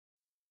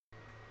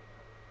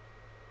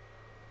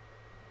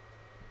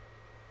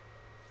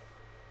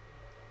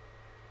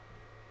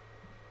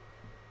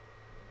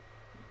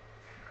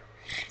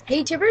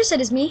Hey Tibbers, it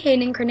is me,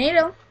 Hayden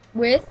Incarnato,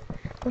 with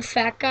the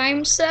fat guy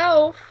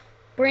himself,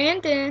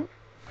 Brandon.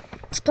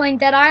 He's playing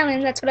Dead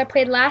Island, that's what I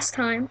played last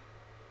time.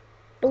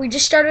 But we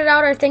just started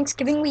out our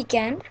Thanksgiving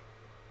weekend.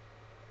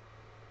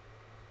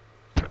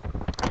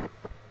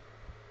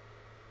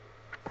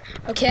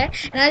 Okay,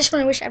 and I just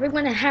want to wish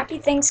everyone a happy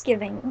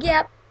Thanksgiving.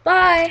 Yep,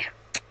 bye.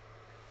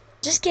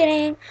 Just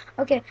kidding.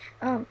 Okay,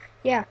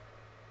 yeah.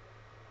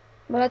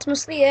 Well, that's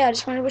mostly it. I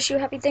just want to wish you a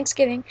happy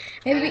Thanksgiving.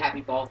 And a Maybe.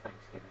 happy ball Thanksgiving.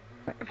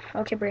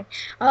 Okay, Brandon.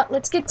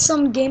 Let's get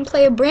some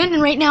gameplay of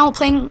Brandon right now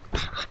playing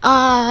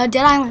Dead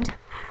Island.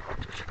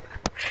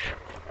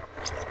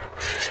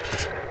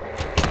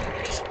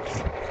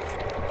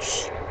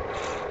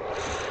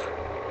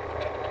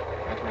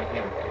 That's my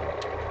favorite thing.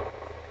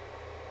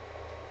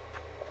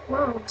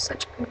 Whoa,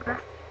 such good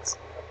graphics.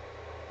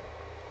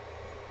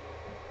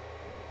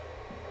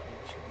 Yeah,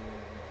 we should do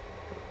that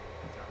next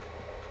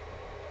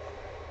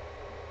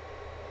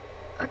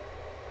time.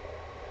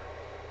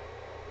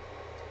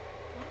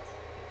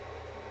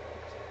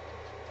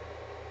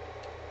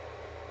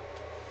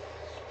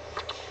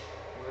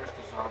 Where's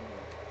the zombie?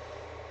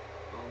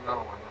 Oh no,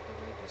 I'm at the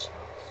rapist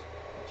house.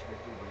 What should I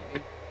do,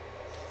 baby?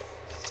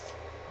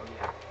 Oh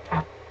yeah,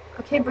 yeah.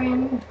 Okay,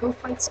 Brandon, go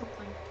fight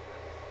something.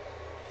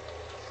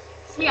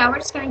 So yeah, we're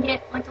just gonna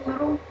get like a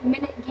little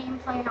minute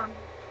gameplay on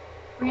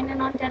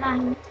Brandon on Dead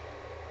Island.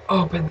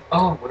 Open.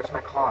 Oh, where's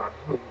my car?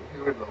 Here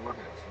we go. We're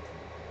gonna see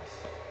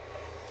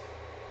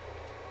this.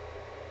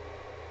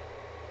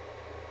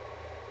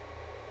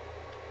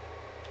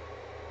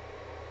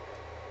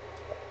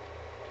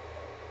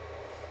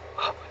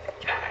 Open the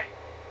gate.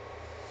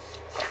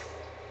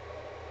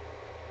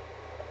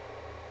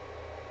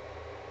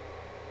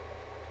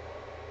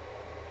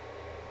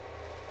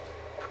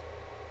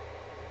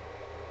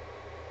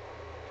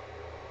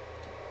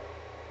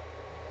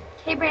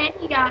 Okay,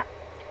 Brandon, you got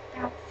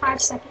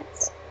 5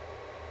 seconds.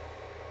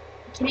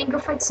 You can go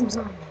fight some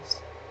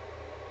zombies.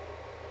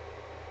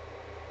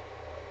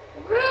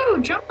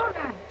 Woo! Jump on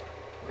that.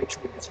 Wait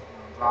till we get something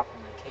on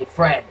dropping like, hey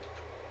Fred.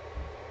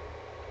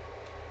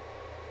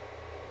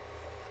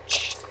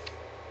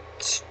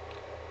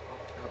 Oh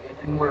no, it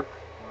didn't work.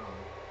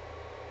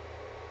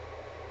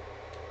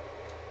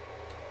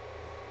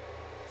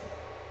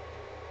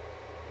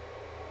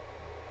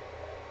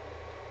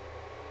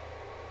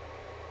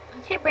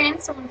 Okay,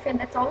 Brandon, so I'm afraid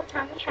that's all the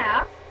time we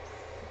have.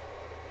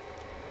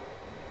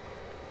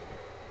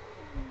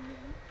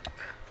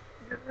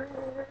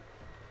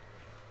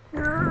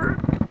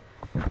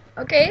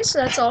 Okay, so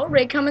that's all.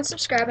 Rate, comment,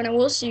 subscribe, and I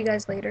will see you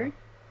guys later.